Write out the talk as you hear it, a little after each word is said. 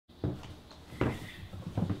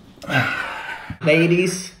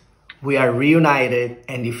Ladies, we are reunited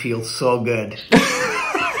and it feels so good.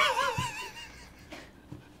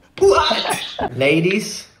 What?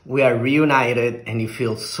 Ladies, we are reunited and it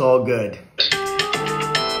feels so good.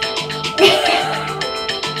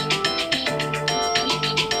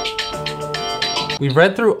 We've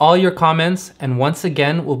read through all your comments, and once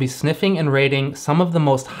again, we'll be sniffing and rating some of the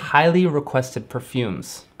most highly requested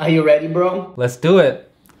perfumes. Are you ready, bro? Let's do it.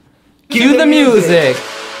 Cue the music.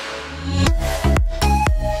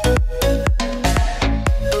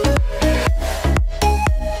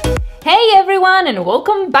 Hey everyone, and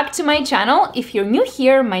welcome back to my channel. If you're new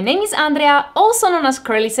here, my name is Andrea, also known as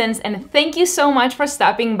Curlysense, and thank you so much for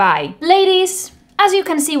stopping by. Ladies, as you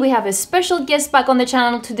can see, we have a special guest back on the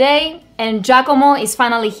channel today, and Giacomo is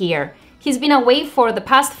finally here. He's been away for the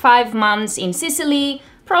past 5 months in Sicily,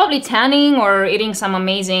 probably tanning or eating some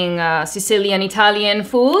amazing Sicilian Italian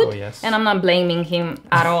food. Oh, yes. And I'm not blaming him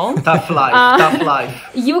at all. Tough life, tough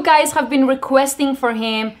life. You guys have been requesting for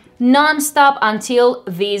him non-stop until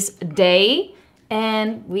this day,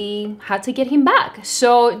 and we had to get him back.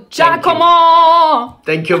 So, Giacomo!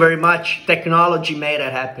 Thank you very much. Technology made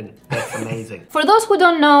it happen. That's amazing. For those who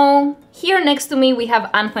don't know, here next to me we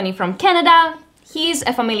have Anthony from Canada. He's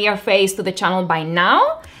a familiar face to the channel by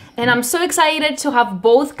now, and I'm so excited to have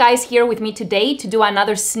both guys here with me today to do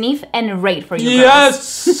another sniff and rate for you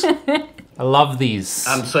guys. Yes! I love these.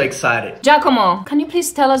 I'm so excited. Giacomo, can you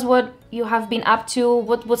please tell us what you have been up to?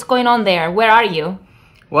 What's going on there? Where are you?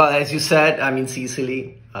 Well, as you said, I'm in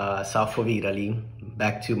Sicily, south of Italy,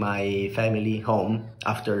 back to my family home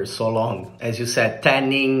after so long. As you said,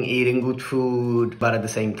 tanning, eating good food, but at the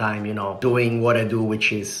same time, you know, doing what I do,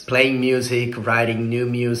 which is playing music, writing new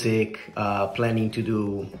music, planning to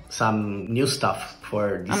do some new stuff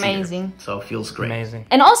for this Amazing. year. So it feels great. Amazing.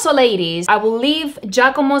 And also, ladies, I will leave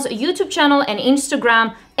Giacomo's YouTube channel and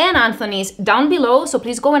Instagram and Anthony's down below, so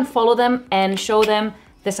please go and follow them and show them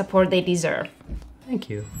the support they deserve. Thank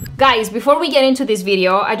you. Guys, before we get into this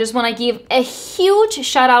video, I just want to give a huge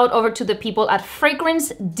shout out over to the people at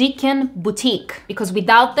Fragrance Deacon Boutique, because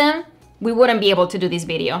without them, we wouldn't be able to do this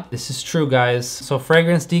video. This is true, guys. So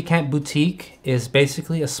Fragrance Decant Boutique is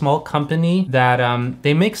basically a small company that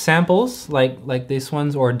they make samples like these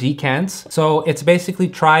ones, or decants. So it's basically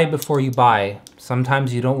try before you buy.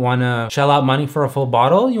 Sometimes you don't want to shell out money for a full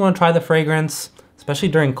bottle. You want to try the fragrance. Especially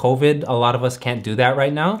during COVID, a lot of us can't do that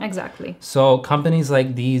right now. Exactly. So companies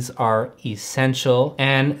like these are essential,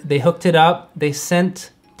 and they hooked it up. They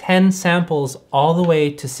sent 10 samples all the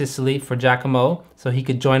way to Sicily for Giacomo, so he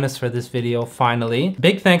could join us for this video finally.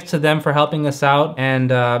 Big thanks to them for helping us out, and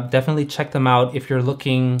definitely check them out if you're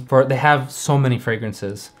looking for, they have so many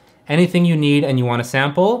fragrances. Anything you need and you want a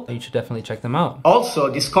sample, you should definitely check them out. Also,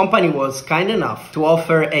 this company was kind enough to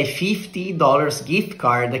offer a $50 gift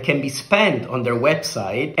card that can be spent on their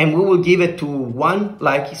website, and we will give it to one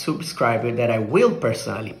lucky subscriber that I will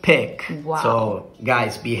personally pick. Wow. So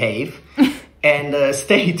guys, behave and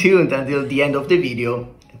stay tuned until the end of the video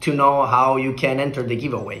to know how you can enter the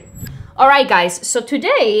giveaway. Alright guys, so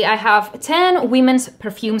today I have 10 women's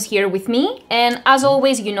perfumes here with me, and as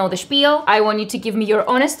always, you know the spiel. I want you to give me your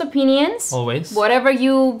honest opinions. Always. Whatever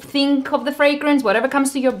you think of the fragrance, whatever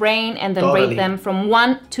comes to your brain, and then Totally. rate them from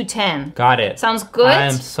 1 to 10. Got it. Sounds good? I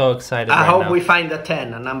am so excited I right hope now. we find a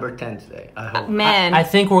 10, a number 10 today. I hope. Man. I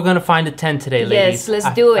think we're gonna find a 10 today, ladies. Yes,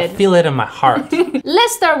 let's do it. I feel it in my heart.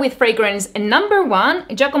 Let's start with fragrance number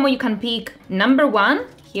 1. Giacomo, you can pick number 1.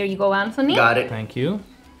 Here you go, Anthony. Got it. Thank you.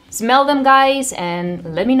 Smell them, guys, and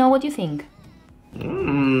let me know what you think.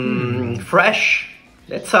 Fresh.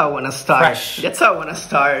 That's how I want to start. Fresh. That's how I want to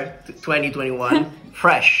start 2021.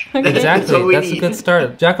 Fresh. Exactly. That's a good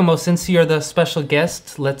start. Giacomo, since you're the special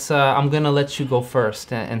guest, I'm gonna let you go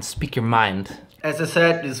first and speak your mind. As I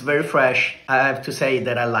said, it's very fresh. I have to say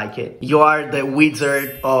that I like it. You are the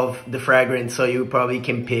wizard of the fragrance, so you probably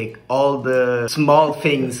can pick all the small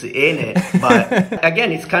things in it. But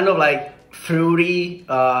again, it's kind of like fruity,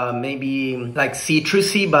 maybe like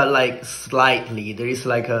citrusy, but like slightly. There is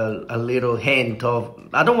like a little hint of,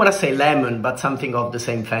 I don't want to say lemon, but something of the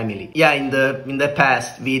same family. Yeah, in the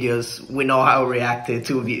past videos, we know how I reacted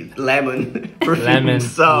to the lemon perfume. Lemon.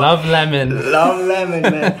 So, love lemon. love lemon,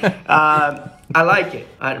 man. I like it.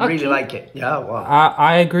 I really like it. Yeah, wow.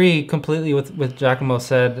 I agree completely with Giacomo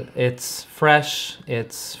said. It's fresh,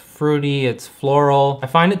 it's fruity, it's floral. I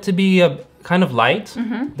find it to be a kind of light.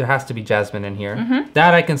 There has to be jasmine in here.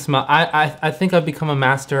 That I can smell. I think I've become a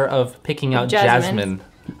master of picking out jasmine.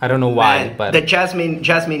 I don't know why, Man, but the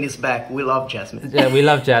jasmine is back. We love jasmine. yeah, we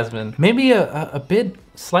love jasmine. Maybe a bit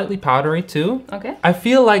slightly powdery too. Okay. I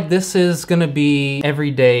feel like this is gonna be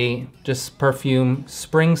everyday, just perfume,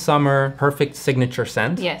 spring, summer, perfect signature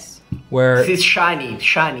scent. Yes. Where This is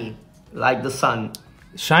shiny, like the sun.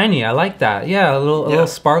 shiny, I like that. Yeah, a little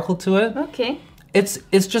sparkle to it. Okay.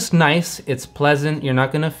 It's just nice. It's pleasant. You're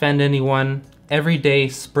not gonna offend anyone. Everyday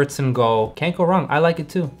spritz and go. Can't go wrong. I like it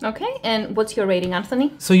too. Okay, and what's your rating,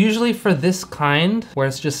 Anthony? So usually for this kind, where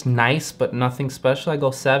it's just nice but nothing special, I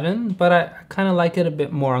go 7, but I kind of like it a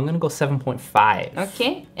bit more. I'm gonna go 7.5.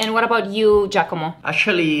 Okay, and what about you, Giacomo?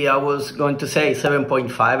 Actually, I was going to say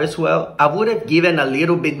 7.5 as well. I would have given a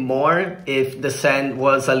little bit more if the scent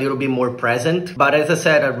was a little bit more present. But as I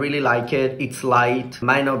said, I really like it. It's light.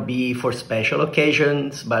 Might not be for special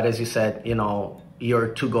occasions, but as you said, you know, you're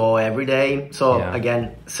to go every day. So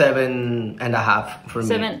again, 7.5 for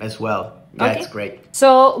me as well. Yeah, it's great.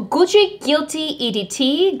 So Gucci Guilty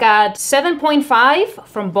EDT got 7.5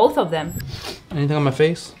 from both of them. Anything on my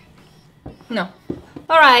face? No.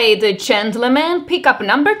 All right, the gentleman, pickup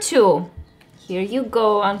number 2. Here you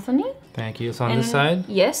go, Anthony. Thank you. It's on this side?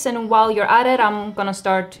 Yes, and while you're at it, I'm gonna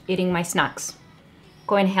start eating my snacks.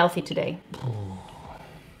 Going healthy today.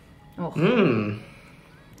 Oh.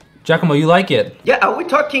 Giacomo, you like it? Yeah, are we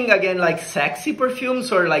talking again like sexy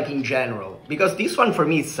perfumes or like in general? Because this one for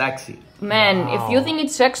me is sexy. Man, if you think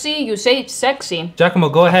it's sexy, you say it's sexy. Giacomo,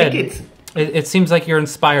 go ahead. I think It seems like you're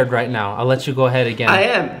inspired right now. I'll let you go ahead again. I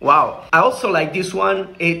am. Wow. I also like this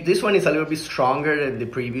one. This one is a little bit stronger than the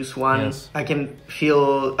previous one. Yes. I can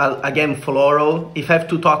feel, again, floral. If I have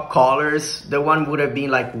to talk colors, the one would have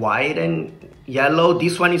been like white and yellow.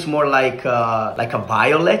 This one is more like a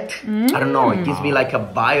violet. I don't know. It gives me like a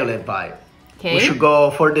violet vibe. Okay. We should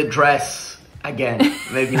go for the dress again,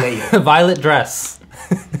 maybe later. Violet dress.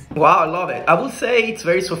 Wow, I love it. I would say it's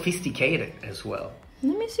very sophisticated as well.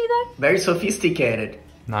 Let me see that. Very sophisticated.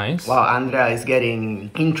 Nice. Wow, Andrea is getting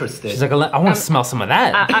interested. She's like, I want to smell some of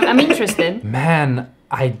that. I'm interested. Man,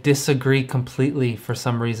 I disagree completely for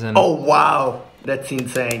some reason. Oh, wow. That's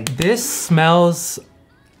insane. This smells...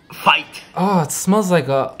 Fight. Oh, it smells like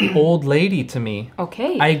a old lady to me.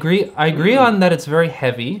 Okay. I agree on that it's very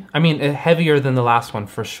heavy. I mean, heavier than the last one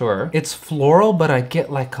for sure. It's floral, but I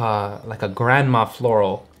get like a grandma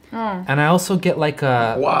floral. And I also get like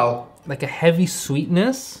a... Wow. Like a heavy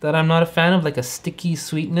sweetness that I'm not a fan of, like a sticky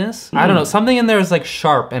sweetness. I don't know, something in there is like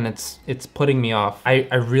sharp and it's putting me off. I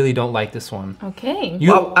really don't like this one. Okay.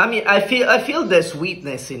 Well, I mean, I feel the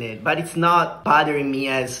sweetness in it, but it's not bothering me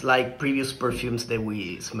as like previous perfumes that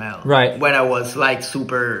we smelled. Right. When I was like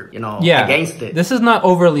super, you know, against it. This is not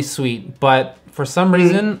overly sweet, but for some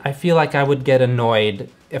reason, I feel like I would get annoyed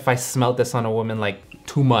if I smelled this on a woman like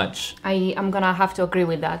too much. I'm gonna have to agree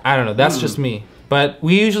with that. I don't know, that's just me. But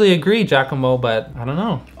we usually agree, Giacomo, but I don't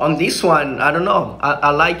know. On this one, I don't know. I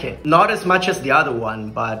like it. Not as much as the other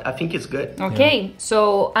one, but I think it's good. Okay,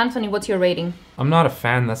 so Anthony, what's your rating? I'm not a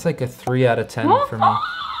fan. That's like a 3 out of 10 for me.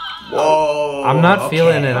 Whoa. I'm not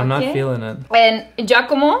feeling it. I'm not Okay. feeling it. And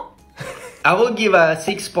Giacomo? I will give a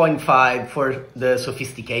 6.5 for the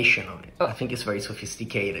sophistication of it. I think it's very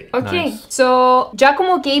sophisticated. Okay, Nice. so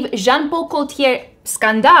Giacomo gave Jean Paul Gaultier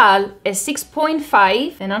Scandale a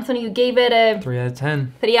 6.5, and Anthony, you gave it a 3 out of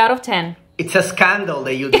 10. 3 out of 10. It's a scandal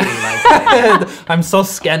that you didn't like it. I'm so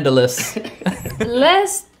scandalous.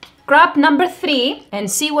 Let's grab number 3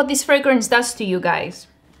 and see what this fragrance does to you guys.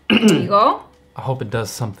 Here you go. I hope it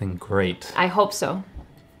does something great. I hope so.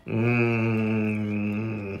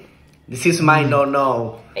 This is my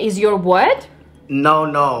no. Is your what?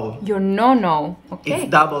 No. Your no. Okay.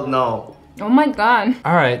 It's double no. Oh my god.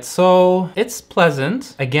 All right, so it's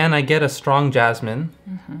pleasant. Again, I get a strong jasmine.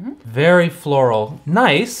 Very floral.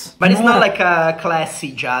 Nice. But it's not like a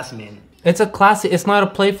classy jasmine. It's a classy, it's not a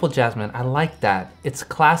playful jasmine. I like that. It's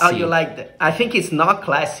classy. Oh, you like that? I think it's not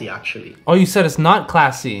classy, actually. Oh, you said it's not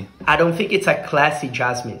classy. I don't think it's a classy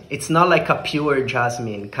jasmine. It's not like a pure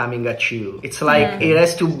jasmine coming at you. It's like it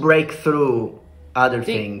has to break through other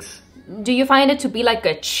things. Do you find it to be like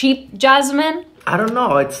a cheap jasmine? I don't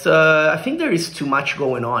know. It's I think there is too much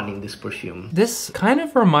going on in this perfume. This kind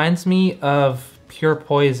of reminds me of Pure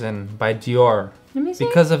Poison by Dior. Let me see.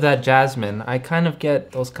 Because of that jasmine, I kind of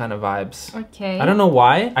get those kind of vibes. Okay. I don't know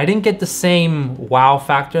why. I didn't get the same wow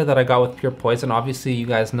factor that I got with Pure Poison. Obviously, you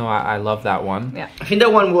guys know I love that one. Yeah. I think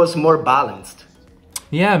that one was more balanced.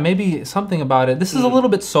 Yeah, maybe something about it. This is a little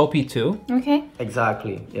bit soapy too. Okay.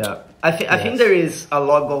 Exactly, yeah. I think there is a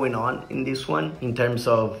lot going on in this one in terms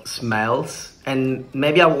of smells. And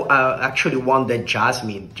maybe I actually want the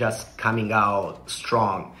jasmine just coming out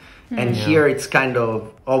strong. And here it's kind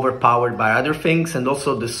of overpowered by other things, and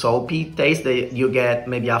also the soapy taste that you get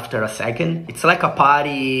maybe after a second. It's like a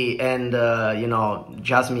party, and you know,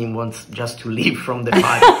 Jasmine wants just to leave from the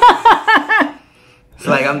party. It's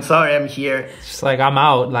like, I'm sorry, I'm here. It's just like, I'm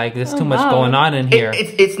out. Like, there's too much going on in here.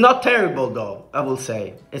 It's not terrible though, I will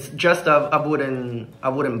say. It's just I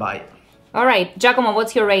wouldn't buy it. All right, Giacomo,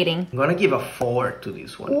 what's your rating? I'm gonna give a 4 to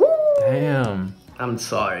this one. Ooh. Damn. I'm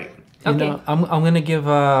sorry. You know, I'm gonna give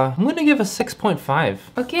a 6.5.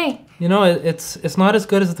 Okay. You know, it's not as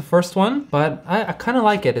good as the first one, but I kind of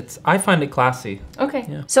like it. I find it classy. Okay.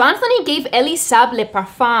 Yeah. So Anthony gave Elie Saab Le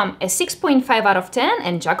Parfum a 6.5 out of 10,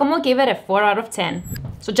 and Giacomo gave it a 4 out of 10.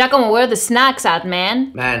 So Giacomo, where are the snacks at,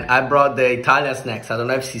 man? Man, I brought the Italian snacks. I don't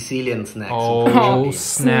have Sicilian snacks. Oh,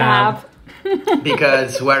 snap.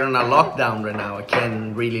 Because we're on a lockdown right now. I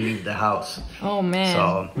can't really leave the house. Oh man.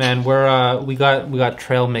 So Man, we got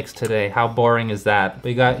trail mix today. How boring is that?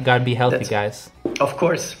 We gotta be healthy, guys. of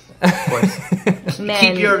course. Man.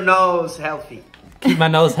 Keep your nose healthy. Keep my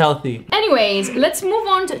nose healthy. Anyways, let's move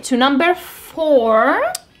on to number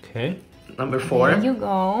 4. Okay. Number 4. There you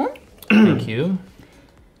go. Thank you.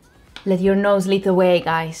 Let your nose lead the way,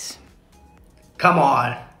 guys. Come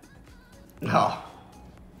on. No.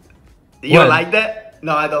 You What? like that?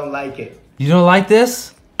 No, I don't like it. You don't like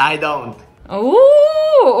this? I don't.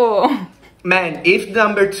 Ooh. Man, if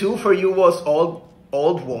number 2 for you was old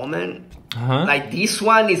woman, like this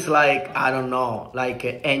one is like, I don't know, like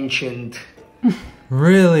an ancient.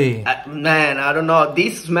 Really? Man, I don't know.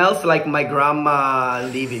 This smells like my grandma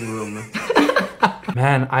living room.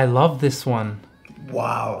 Man, I love this one.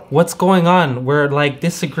 Wow. What's going on? We're like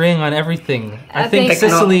disagreeing on everything. I think think-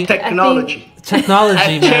 Sicily... Technology.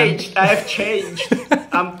 Technology, man. I have changed.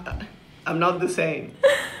 I'm not the same.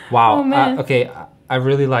 Wow. Oh, man. Okay, I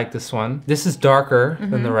really like this one. This is darker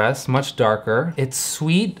than the rest, much darker. It's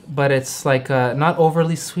sweet, but it's like not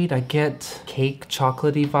overly sweet. I get cake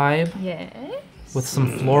chocolatey vibe Yes. with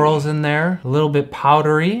some florals in there, a little bit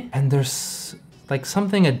powdery, and there's like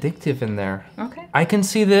something addictive in there. Okay. I can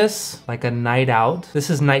see this like a night out.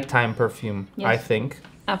 This is nighttime perfume, I Yes. think.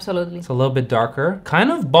 Absolutely. It's a little bit darker,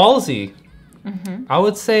 kind of ballsy. I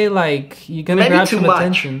would say like you're gonna Maybe grab too some much.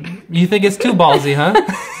 attention. You think it's too ballsy, huh?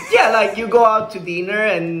 Yeah, like you go out to dinner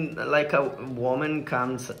and like a woman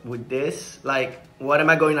comes with this, like, what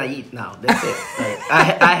am I going to eat now? That's it.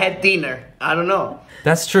 Like, I had dinner. I don't know.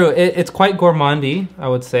 That's true. It's quite gourmandy, I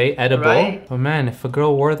would say, edible. Right. But man, if a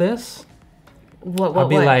girl wore this, What? I'd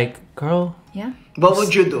be like, girl. Yeah. What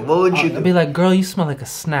would you do? What would you I'd do? be like, girl, you smell like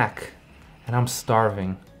a snack, and I'm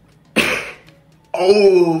starving.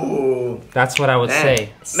 Oh, That's what I would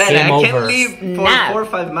say. man, Game I can't over. live for Snap. 4 or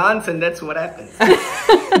 5 months, and that's what happens.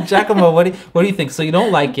 Giacomo, what do you think? So you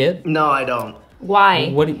don't like it? No, I don't.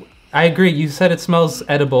 Why? I agree. You said it smells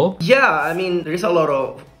edible. Yeah, I mean, there's a lot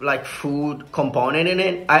of like food component in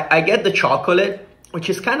it. I get the chocolate, which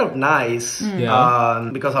is kind of nice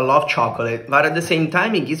because I love chocolate. But at the same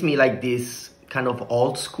time, it gives me like this kind of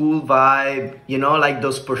old school vibe, you know, like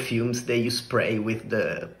those perfumes that you spray with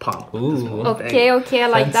the pump. Ooh. Okay, I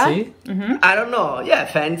like Fancy? that. I don't know, yeah,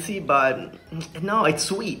 fancy, but no, it's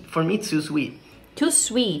sweet. For me, it's too sweet. Too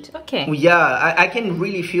sweet. Okay. Yeah, I can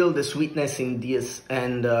really feel the sweetness in this.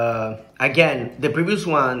 And again, the previous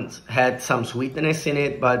ones had some sweetness in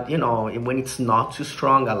it, but you know, when it's not too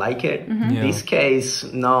strong, I like it. Yeah. This case,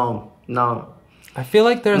 no. I feel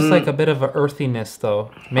like there's like a bit of a earthiness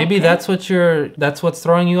though. Maybe that's what's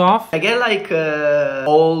throwing you off? I get like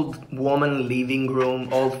old woman living room,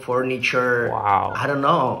 old furniture. Wow. I don't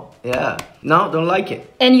know. Yeah. No, don't like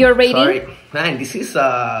it. And your rating? Sorry. Man, this is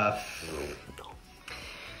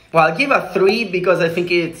well, I'll give a 3 because I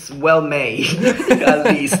think it's well made, at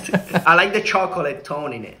least. I like the chocolate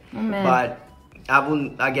tone in it. Oh, man. But I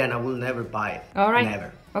will never buy it. All right.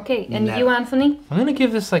 Never. Okay, and Never. you, Anthony? I'm gonna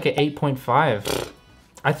give this like an 8.5.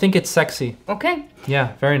 I think it's sexy. Okay.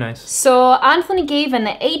 Yeah, very nice. So Anthony gave an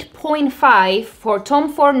 8.5 for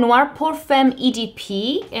Tom Ford Noir Parfum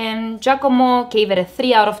EDP, and Giacomo gave it a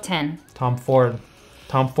 3 out of 10. Tom Ford.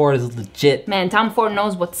 Tom Ford is legit. Man, Tom Ford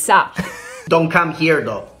knows what's up. Don't come here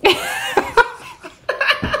though.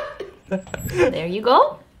 There you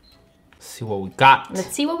go. Let's see what we got.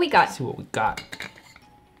 Let's see what we got. see what we got.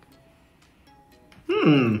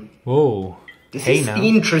 Whoa. This Hey is now.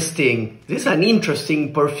 interesting. This is an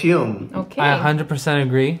interesting perfume. Okay. I 100%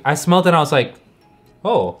 agree. I smelled it and I was like,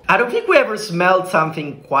 oh. I don't think we ever smelled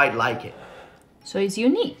something quite like it. So it's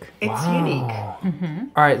unique. It's unique.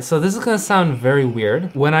 All right, so this is gonna sound very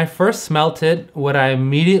weird. When I first smelt it, what I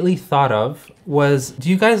immediately thought of was, do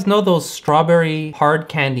you guys know those strawberry hard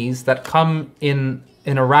candies that come in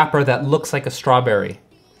a wrapper that looks like a strawberry?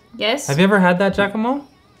 Yes. Have you ever had that, Giacomo?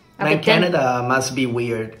 Man, Canada must be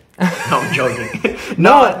weird. No, I'm joking.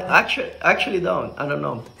 No, I actually don't. I don't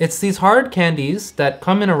know. It's these hard candies that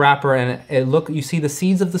come in a wrapper, and you see the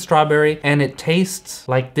seeds of the strawberry, and it tastes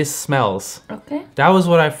like this smells. Okay. That was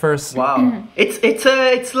what I first. Wow.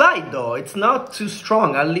 It's light though. It's not too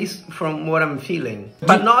strong, at least from what I'm feeling.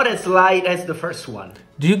 But not as light as the first one.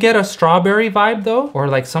 Do you get a strawberry vibe though, or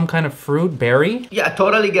like some kind of fruit, berry? Yeah, I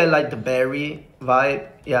totally get like the berry vibe.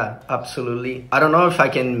 Yeah, absolutely. I don't know if I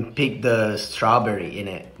can pick the strawberry in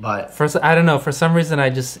it, but First, I don't know. For some reason,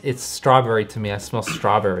 it's strawberry to me. I smell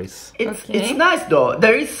strawberries. it's nice though.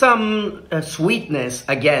 There is some sweetness.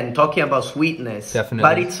 Again, talking about sweetness. Definitely.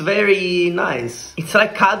 But it's very nice. It's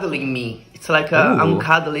like cuddling me. It's like I'm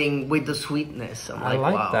cuddling with the sweetness. I'm like, I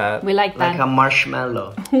like wow. that. We like that. Like a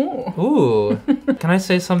marshmallow. Ooh. Can I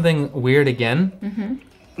say something weird again?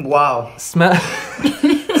 Wow. Smelling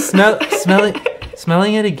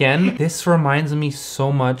it again. This reminds me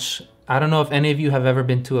so much. I don't know if any of you have ever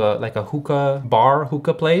been to a hookah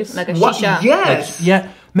place. Like a What? shisha. Yes. Like,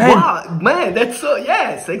 yeah, man. Wow, man, that's so,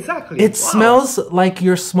 yes, exactly. It Wow. smells like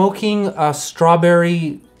you're smoking a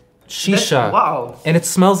strawberry shisha. Wow. And it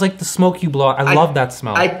smells like the smoke you blow out. I love that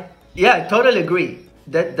smell. Yeah, I totally agree.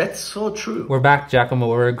 That's so true. We're back, Giacomo.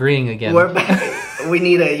 We're agreeing again. We're back. We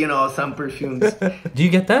need some perfumes. Do you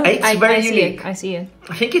get that? It's very I see unique. it. I see it.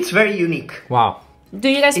 I think it's very unique. Wow. Do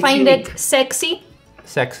you guys find unique. it sexy?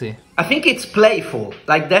 Sexy. I think it's playful,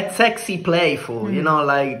 like that sexy playful,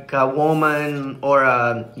 like a woman or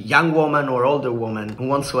a young woman or older woman who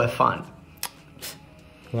wants to have fun.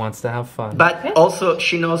 Wants to have fun. But also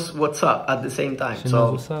she knows what's up at the same time. She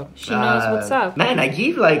knows what's up. She knows what's up. Man, I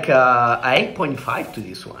give like a 8.5 to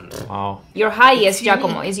this one. Wow. Your highest, It's unique.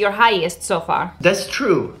 Giacomo, is your highest so far. That's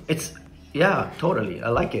true. Yeah, totally. I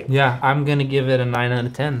like it. Yeah, I'm gonna give it a 9 out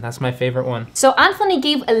of 10. That's my favorite one. So Anthony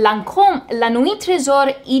gave Lancome La Nuit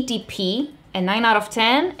Trésor EDP a 9 out of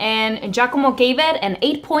 10, and Giacomo gave it an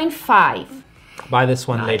 8.5. Buy this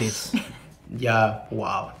one, Nice. ladies. Yeah,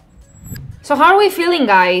 wow. So how are we feeling,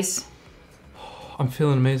 guys? I'm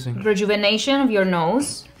feeling amazing. Rejuvenation of your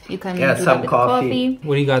nose. You can Yeah, do some that with coffee.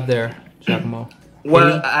 What do you got there, Giacomo? Well,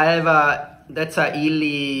 Illy? I have that's a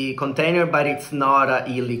Illy container, but it's not a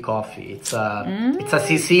Illy coffee. It's a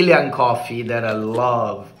Sicilian coffee that I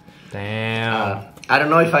love. Damn. I don't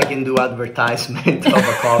know if I can do advertisement of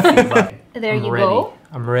a coffee, but There I'm you ready. go.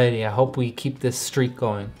 I'm ready. I hope we keep this streak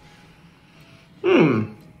going.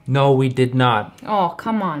 No, we did not. Oh,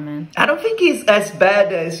 come on, man. I don't think it's as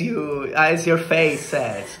bad as your face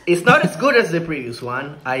says. It's not as good as the previous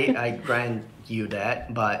one. I grant you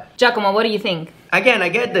that, but Giacomo, what do you think? again, I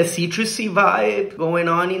get the citrusy vibe going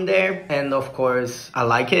on in there, and of course, I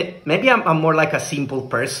like it. Maybe I'm more like a simple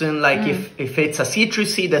person. Like if it's a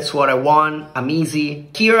citrusy, that's what I want. I'm easy.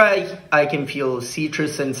 Here, I can feel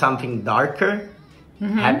citrus and something darker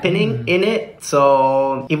happening in it.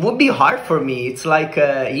 So it would be hard for me. It's like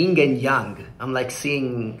yin and yang. I'm like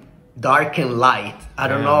seeing dark and light. I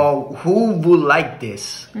don't know who would like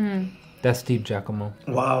this. That's deep, Giacomo.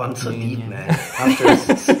 Wow, I'm so deep, man.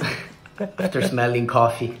 After smelling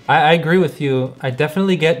coffee. I agree with you. I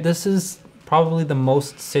definitely get this is probably the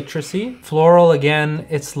most citrusy. Floral, again,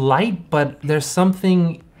 it's light, but there's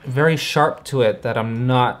something very sharp to it that I'm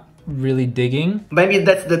not really digging. Maybe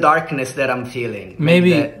that's the darkness that I'm feeling.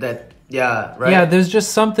 Maybe that yeah, right? Yeah, there's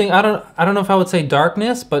just something, I don't know if I would say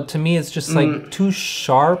darkness, but to me it's just like too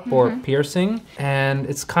sharp or piercing, and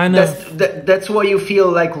it's kind of that's what you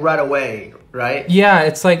feel like right away, right? yeah,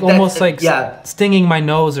 it's like almost like yeah. stinging my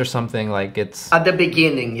nose or something. Like it's At the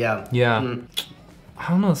beginning, yeah. I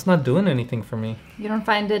don't know, it's not doing anything for me. You don't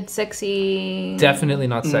find it sexy? Definitely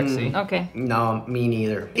not sexy. Okay. No, me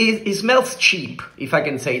neither. It smells cheap, if I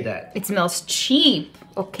can say that. It smells cheap.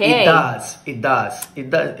 Okay. It does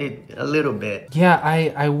a little bit. Yeah,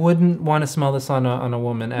 I wouldn't want to smell this on a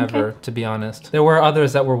woman ever, to be honest. There were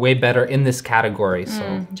others that were way better in this category,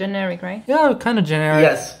 so Generic, right? yeah, kind of generic.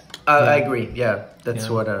 Yes, I agree. Yeah, that's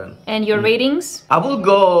what. And your ratings? I will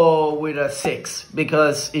go with a 6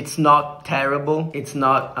 because it's not terrible. It's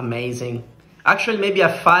not amazing. Actually, maybe a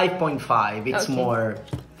 5.5. It's Okay. more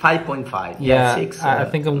 5.5. Yeah, 6. I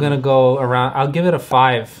think I'm gonna go around. I'll give it a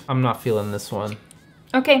 5. I'm not feeling this one.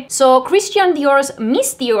 Okay, so Christian Dior's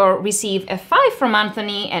Miss Dior received a 5 from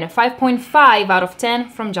Anthony and a 5.5 out of 10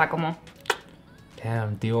 from Giacomo.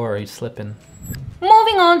 Damn, Dior, are you slipping?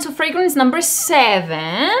 Moving on to fragrance number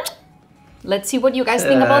 7. Let's see what you guys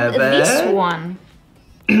think about this one.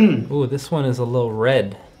 Ooh, this one is a little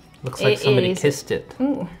red. Looks like somebody kissed it.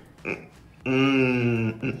 Ooh.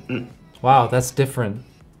 Wow, that's different.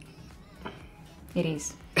 It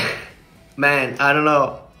is. Man, I don't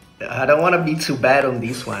know. I don't want to be too bad on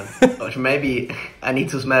this one. Or maybe I need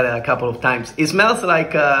to smell it a couple of times. It smells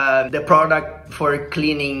like the product for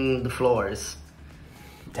cleaning the floors.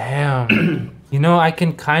 Damn. You know, I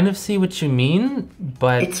can kind of see what you mean,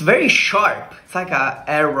 but... It's very sharp. It's like an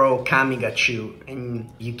arrow coming at you, and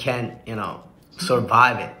you can't, you know,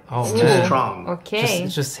 survive it. Oh, it's too strong. Okay. It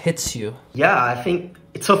just hits you. Yeah, I think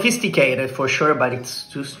it's sophisticated for sure, but it's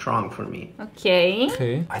too strong for me.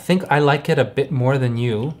 Okay. I think I like it a bit more than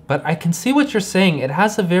you, but I can see what you're saying. It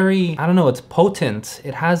has a very, I don't know, it's potent.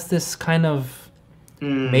 It has this kind of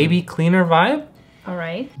maybe cleaner vibe. All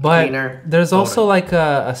right. But Cleaner, there's also like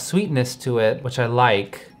a sweetness to it, which I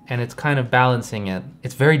like, and it's kind of balancing it.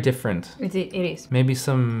 It's very different. It is. Maybe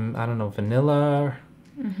some, I don't know, vanilla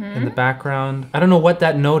in the background. I don't know what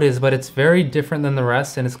that note is, but it's very different than the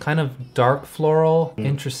rest, and it's kind of dark floral.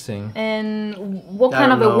 Interesting. And what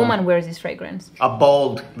kind of a woman wears this fragrance? A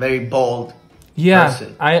bold, very bold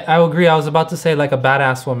person. I agree. I was about to say like a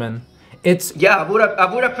badass woman. It's... Yeah,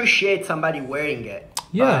 I would appreciate somebody wearing it.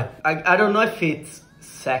 Yeah. I don't know if it's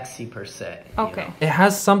sexy per se. Okay. You know? It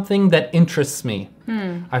has something that interests me.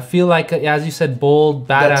 I feel like, as you said, bold,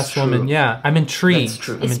 badass woman. Yeah, I'm intrigued. That's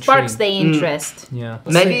true. It sparks the interest. Yeah.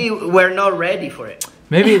 Maybe we're not ready for it.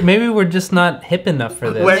 Maybe we're just not hip enough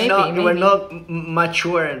for this. We're not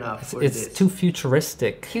mature enough for It's this. too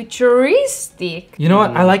futuristic. Futuristic. You know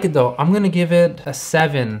what? I like it though. I'm gonna give it a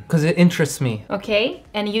 7 because it interests me. Okay.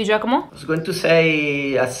 And you, Giacomo? I was going to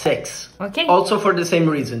say a 6. Okay. Also for the same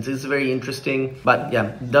reasons. It's very interesting, but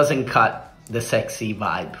yeah, doesn't cut the sexy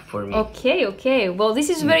vibe for me. Okay. Well, this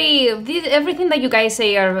is everything that you guys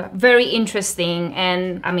say are very interesting.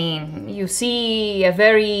 And I mean, you see a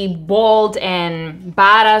very bold and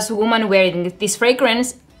badass woman wearing this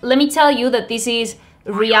fragrance. Let me tell you that this is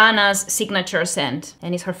Rihanna's signature scent,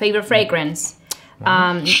 and it's her favorite fragrance.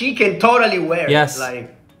 She can totally wear Yes. it.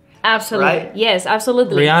 Like, Absolutely. right? Yes,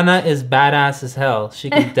 absolutely. Rihanna is badass as hell. She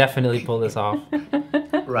can definitely pull this off.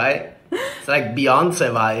 right? It's like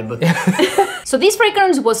Beyonce vibe. So this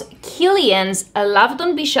fragrance was Kilian's Love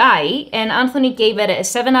Don't Be Shy, and Anthony gave it a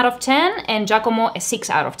 7 out of 10 and Giacomo a 6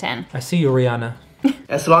 out of 10. I see you, Rihanna.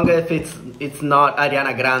 As long as it's not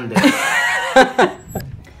Ariana Grande.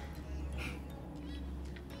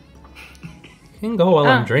 You can go while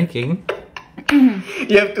I'm drinking.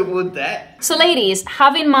 You have to put that. So ladies,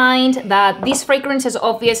 have in mind that these fragrances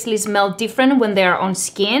obviously smell different when they're on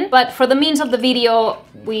skin, but for the means of the video,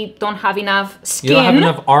 we don't have enough skin. You don't have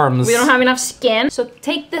enough arms. We don't have enough skin. So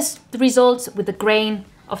take the results with a grain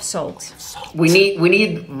of salt. We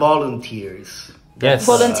need volunteers. Yes.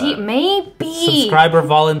 Volunteer, maybe. Subscriber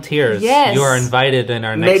volunteers. Yes. You are invited in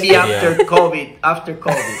our next Maybe video. after COVID. After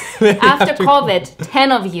COVID. After COVID,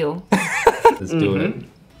 10 of you. Let's do it.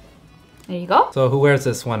 There you go. So who wears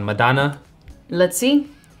this one? Madonna? Let's see.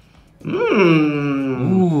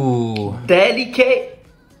 Ooh. Delicate.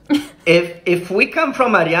 If we come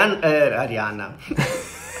from Ariana,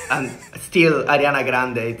 and still Ariana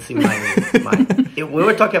Grande, it's in my mind. If we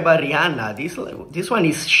were talking about Rihanna, this one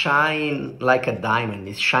is shine like a diamond.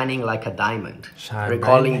 It's shining like a diamond.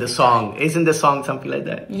 Recalling the song. Isn't the song something like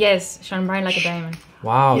that? Yes, shine bright like a diamond.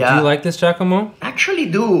 Wow. Yeah. Do you like this, Giacomo? Actually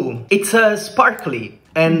do. It's sparkly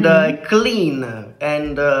and clean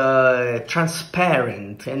and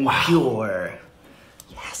transparent and pure.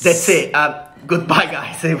 Yes. That's it. Goodbye,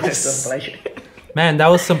 guys. It was a pleasure. Man, that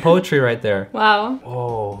was some poetry right there. Wow.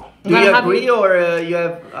 Oh. Do you agree or you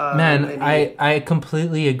have... Man, maybe... I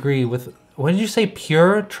completely agree with... What did you say?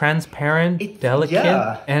 Pure, transparent, delicate?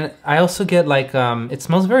 Yeah. And I also get like... it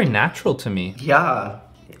smells very natural to me. Yeah.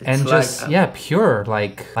 It's And like, just, pure,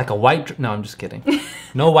 like a white... No, I'm just kidding.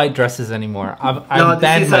 No white dresses anymore. I've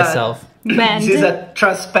banned myself. This is a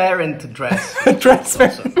transparent dress.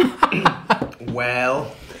 Transparent.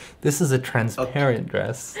 Well... This is a transparent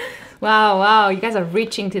dress. Wow, you guys are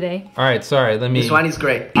reaching today. All right, sorry, let me... This one is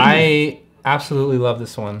great. I absolutely love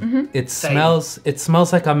this one. It smells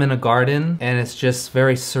like I'm in a garden, and it's just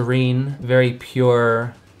very serene, very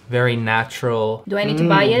pure, very natural. Do I need to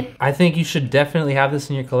buy it? I think you should definitely have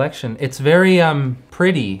this in your collection. It's very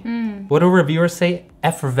pretty. What do reviewers say?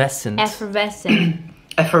 Effervescent. Effervescent.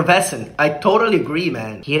 effervescent. I totally agree,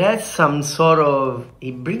 man. It has some sort of,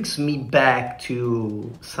 it brings me back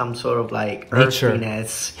to some sort of like Nature.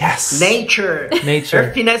 earthiness. Yes. Nature. Nature.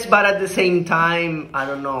 Earthiness, but at the same time, I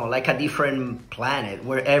don't know, like a different planet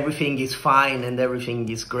where everything is fine and everything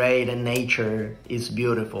is great and nature is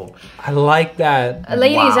beautiful. I like that.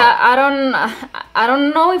 Ladies, Wow. I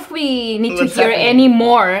don't know if we need What's to hear happening?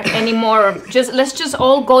 any more. Let's just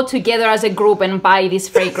all go together as a group and buy this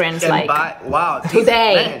fragrance And like wow, this-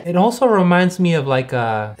 today. man, It also reminds me of like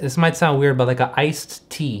a, this might sound weird, but like a iced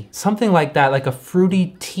tea. Something like that, like a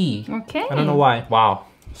fruity tea. Okay. I don't know why. Wow.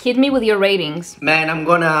 Hit me with your ratings. Man,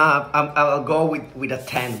 I'll go with a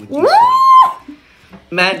 10 with this Woo! one.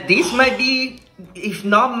 Man, this might be, if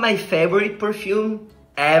not my favorite perfume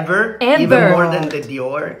ever. Even Ever. more than the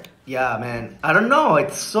Dior. Yeah, man. I don't know.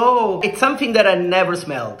 It's something that I never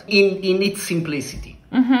smelled in its simplicity.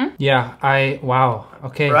 Yeah, wow.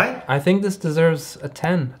 Okay. Right? I think this deserves a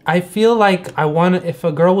 10. I feel like if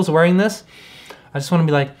a girl was wearing this, I just want to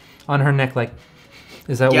be like on her neck, like,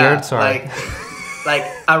 is that Yeah, weird? Sorry. like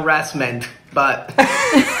harassment, but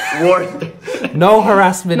worth. No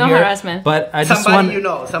harassment No here. harassment. But I just Somebody want you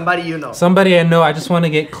know. Somebody you know. somebody I know. I just want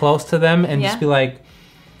to get close to them and Yeah. just be like,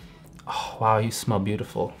 oh, wow, you smell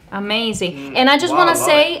beautiful. Amazing. And I just Wow, want to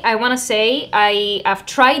love say, I've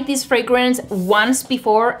tried this fragrance once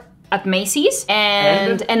before at Macy's,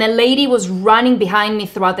 and a lady was running behind me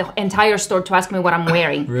throughout the entire store to ask me what I'm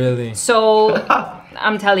wearing. Really? So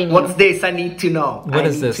I'm telling you. What's this? I need to know. What I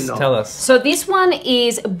is need this? to know. Tell us. So this one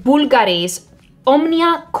is Bulgari's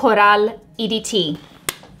Omnia Coral EDT.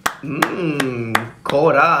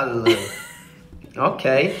 Coral.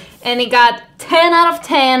 Okay. And it got 10 out of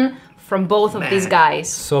 10 from both of these guys.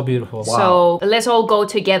 So beautiful. So let's all go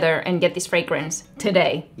together and get this fragrance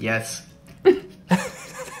today. Yes.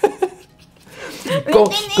 Go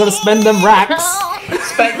to spend them racks.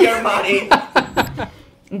 Spend your money.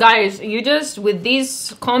 Guys, you just, with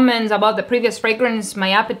these comments about the previous fragrance,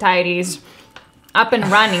 my appetite is up and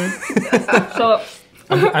running. So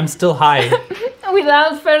I'm still high.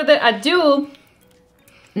 without further ado,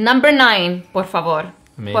 number 9, por favor.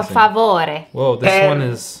 Amazing. Por favore. Whoa, this one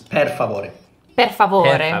is... Per favore. Per favore.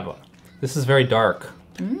 Per favor. This is very dark.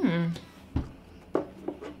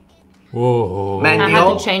 Whoa. Man, I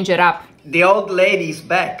had to change it up. the old ladies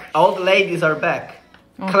back. Old ladies are back.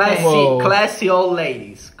 Classy, Whoa. classy old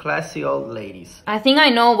ladies. Classy old ladies. I think I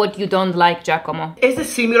know what you don't like, Giacomo. Is it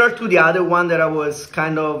similar to the other one that I was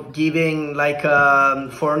kind of giving like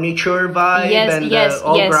a furniture vibe Yes, and yes,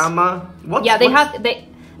 old yes. grandma? What's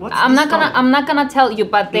I'm not gonna tell you,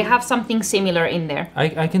 but they have something similar in there.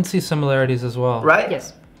 I can see similarities as well. Right?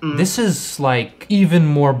 Yes. This is like even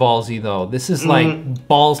more ballsy though. This is like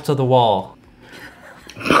balls to the wall.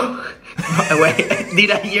 Wait,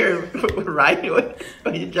 did I hear right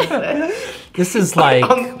what you just said? This is like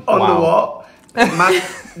on wow. the wall.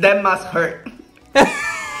 That must hurt.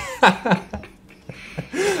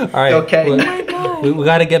 All right. Okay. We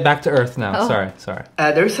got to get back to Earth now. Oh. Sorry.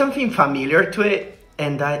 There's something familiar to it,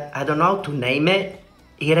 and I don't know how to name it.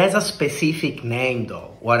 It has a specific name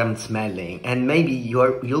though, what I'm smelling, and maybe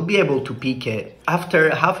you'll be able to pick it.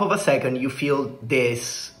 After half of a second, you feel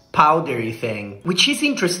this powdery thing, which is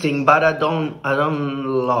interesting, but I don't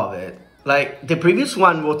love it. Like the previous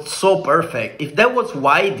one was so perfect. If that was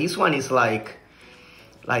white, this one is like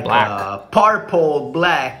Black. Purple,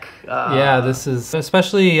 black. Yeah, this is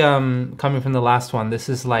especially coming from the last one. This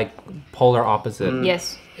is like polar opposite.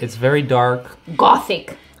 Yes. It's very dark.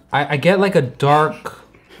 Gothic. I get like a dark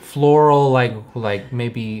floral, like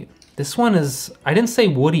maybe this one is. I didn't say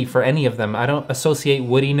woody for any of them. I don't associate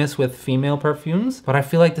woodiness with female perfumes, but I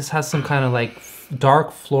feel like this has some kind of like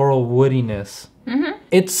dark floral woodiness.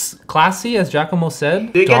 It's classy, as Giacomo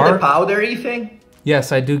said. Do you get the dark. powdery thing?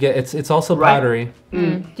 Yes, I do get. It's also Right. powdery.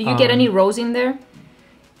 Do you get any rose in there?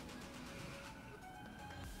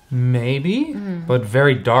 Maybe, but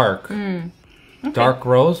very dark. Dark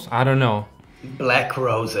rose? I don't know. Black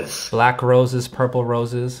roses. Black roses, purple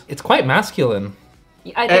roses. It's quite masculine.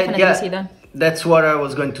 I definitely yeah, see that. That's what I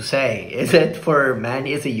was going to say. Is it for men?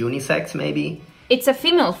 Is it unisex maybe? It's a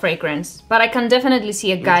female fragrance, but I can definitely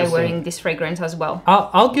see a guy Interesting. wearing this fragrance as well.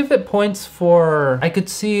 I'll give it points for... I could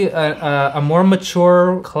see a more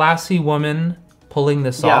mature, classy woman pulling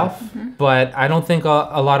this Yeah. off, but I don't think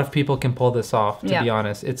a lot of people can pull this off, to Yeah. be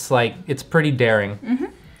honest. It's like, it's pretty daring.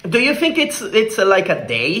 Do you think it's like a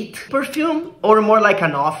date perfume or more like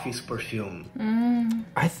an office perfume?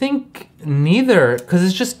 I think neither, because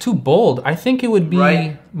it's just too bold. I think it would be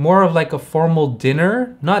Right. more of like a formal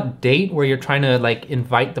dinner, not date where you're trying to like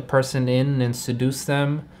invite the person in and seduce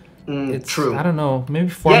them. it's true. I don't know, maybe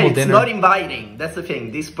formal it's dinner. not inviting. That's the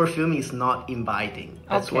thing. This perfume is not inviting.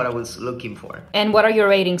 That's what I was looking for. And what are your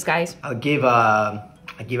ratings, guys? I give a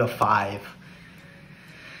 5.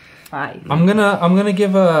 5. I'm gonna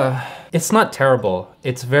give a. It's not terrible.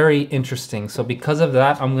 It's very interesting. So because of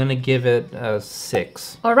that, I'm gonna give it a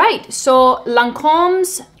 6. All right. So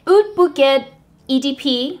Lancome's Oud Bouquet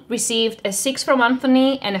EDP received a 6 from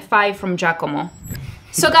Anthony and a 5 from Giacomo.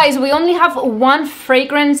 So guys, we only have one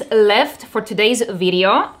fragrance left for today's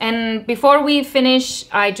video. And before we finish,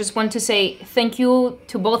 I just want to say thank you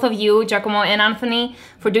to both of you, Giacomo and Anthony,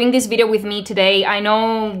 for doing this video with me today. I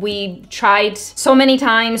know we tried so many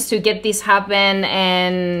times to get this happen,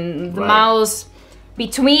 and the mouse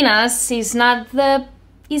between us is not the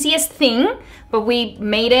easiest thing, but we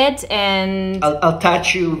made it. And I'll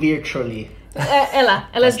touch you virtually. Ella,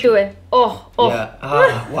 let's do it. Oh. Yeah.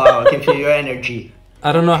 Oh, wow, I can feel your energy.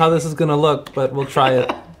 I don't know how this is gonna look, but we'll try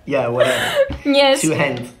it. Yeah, whatever. Yes. 2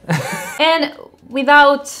 hands. And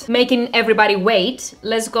without making everybody wait,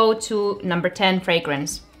 let's go to number 10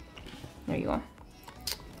 fragrance. There you go.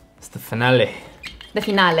 It's the finale. The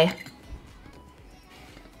finale.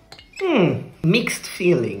 Mixed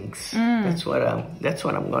feelings. That's what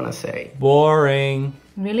I'm gonna say. Boring.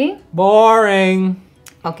 Really? Boring.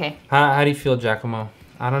 Okay. How do you feel, Giacomo?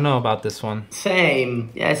 I don't know about this one.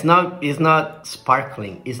 Same. Yeah, it's not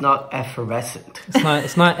sparkling. It's not effervescent.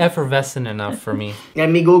 It's not effervescent enough for me.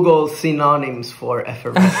 Let me Google synonyms for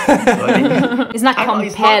effervescent. It's not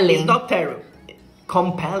compelling. It's not terrible.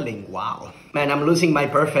 Compelling. Wow. Man, I'm losing my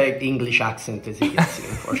perfect English accent as you can see,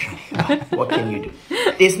 unfortunately. What can you do?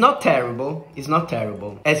 It's not terrible. It's not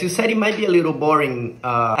terrible. As you said, it might be a little boring.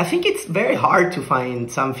 I think it's very hard to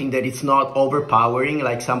find something that it's not overpowering,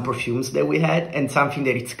 like some perfumes that we had, and something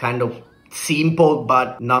that it's kind of simple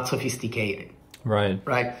but not sophisticated. Right.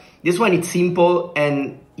 Right. This one, it's simple,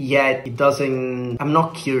 and yet it doesn't... I'm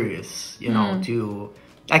not curious, you know, to...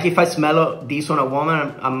 Like, if I smell this on a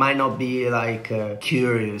woman, I might not be, like,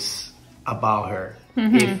 curious about her,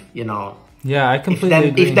 if, you know... Yeah, I completely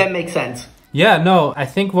agree. If that makes sense. Yeah, no, I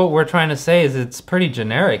think what we're trying to say is it's pretty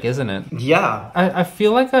generic, isn't it? Yeah. I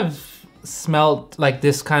feel like I've smelled like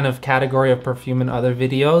this kind of category of perfume in other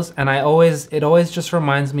videos, and it always just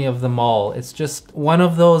reminds me of the mall. It's just one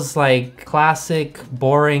of those like classic,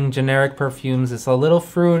 boring, generic perfumes. It's a little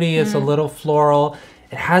fruity, it's a little floral.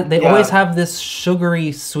 They always have this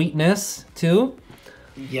sugary sweetness too.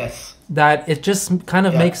 Yes. That it just kind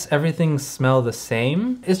of makes everything smell the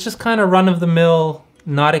same. It's just kind of run-of-the-mill,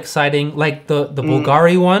 not exciting. Like the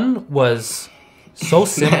Bulgari one was so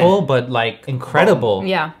simple, but like incredible.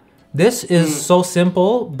 Yeah. This is so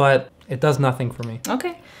simple, but it does nothing for me.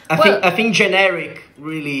 Okay. I think generic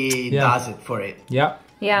really does it for it. Yeah.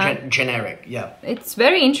 Yeah. Generic, yeah. It's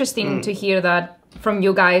very interesting to hear that from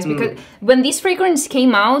you guys, because when this fragrance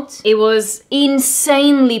came out, it was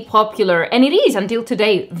insanely popular, and it is until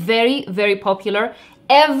today very, very popular.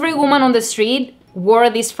 Every woman on the street wore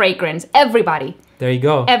this fragrance. Everybody. There you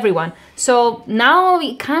go. Everyone. So now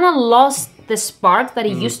it kind of lost the spark that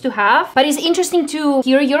it used to have. But it's interesting to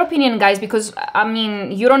hear your opinion, guys, because I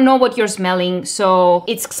mean, you don't know what you're smelling, so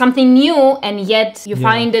it's something new, and yet you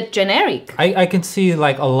find it generic. I can see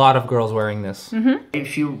like a lot of girls wearing this.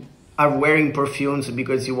 If you are wearing perfumes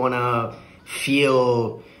because you want to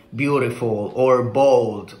feel beautiful or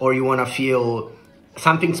bold, or you want to feel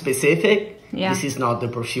something specific, this is not the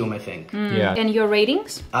perfume, I think. Yeah. And your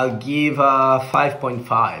ratings? I'll give a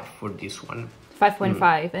 5.5 for this one.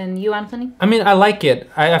 5.5. And you, Anthony? I mean, I like it.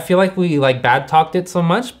 I feel like we like bad talked it so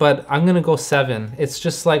much, but I'm gonna go 7. It's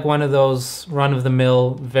just like one of those run of the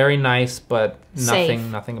mill, very nice, but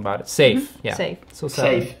nothing about it. Safe, yeah. Safe. So 7.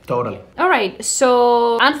 Safe, totally. All right,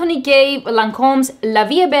 so Anthony gave Lancome's La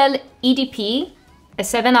Vie est Belle EDP a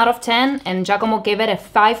 7 out of 10, and Giacomo gave it a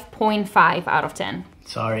 5.5 out of 10.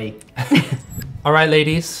 Sorry. All right,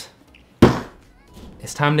 ladies,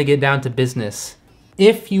 it's time to get down to business.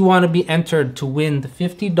 If you want to be entered to win the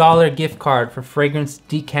 $50 gift card for Fragrance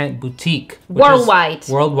Decant Boutique. Worldwide.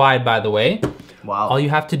 Worldwide, by the way. Wow. All you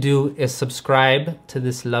have to do is subscribe to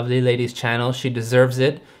this lovely lady's channel. She deserves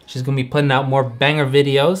it. She's going to be putting out more banger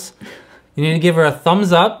videos. You need to give her a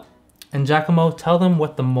thumbs up. And Giacomo, tell them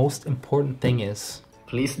what the most important thing is.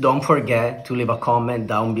 Please don't forget to leave a comment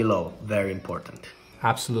down below. Very important.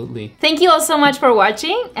 Absolutely. Thank you all so much for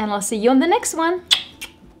watching, and I'll see you on the next one.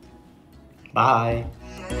 Bye.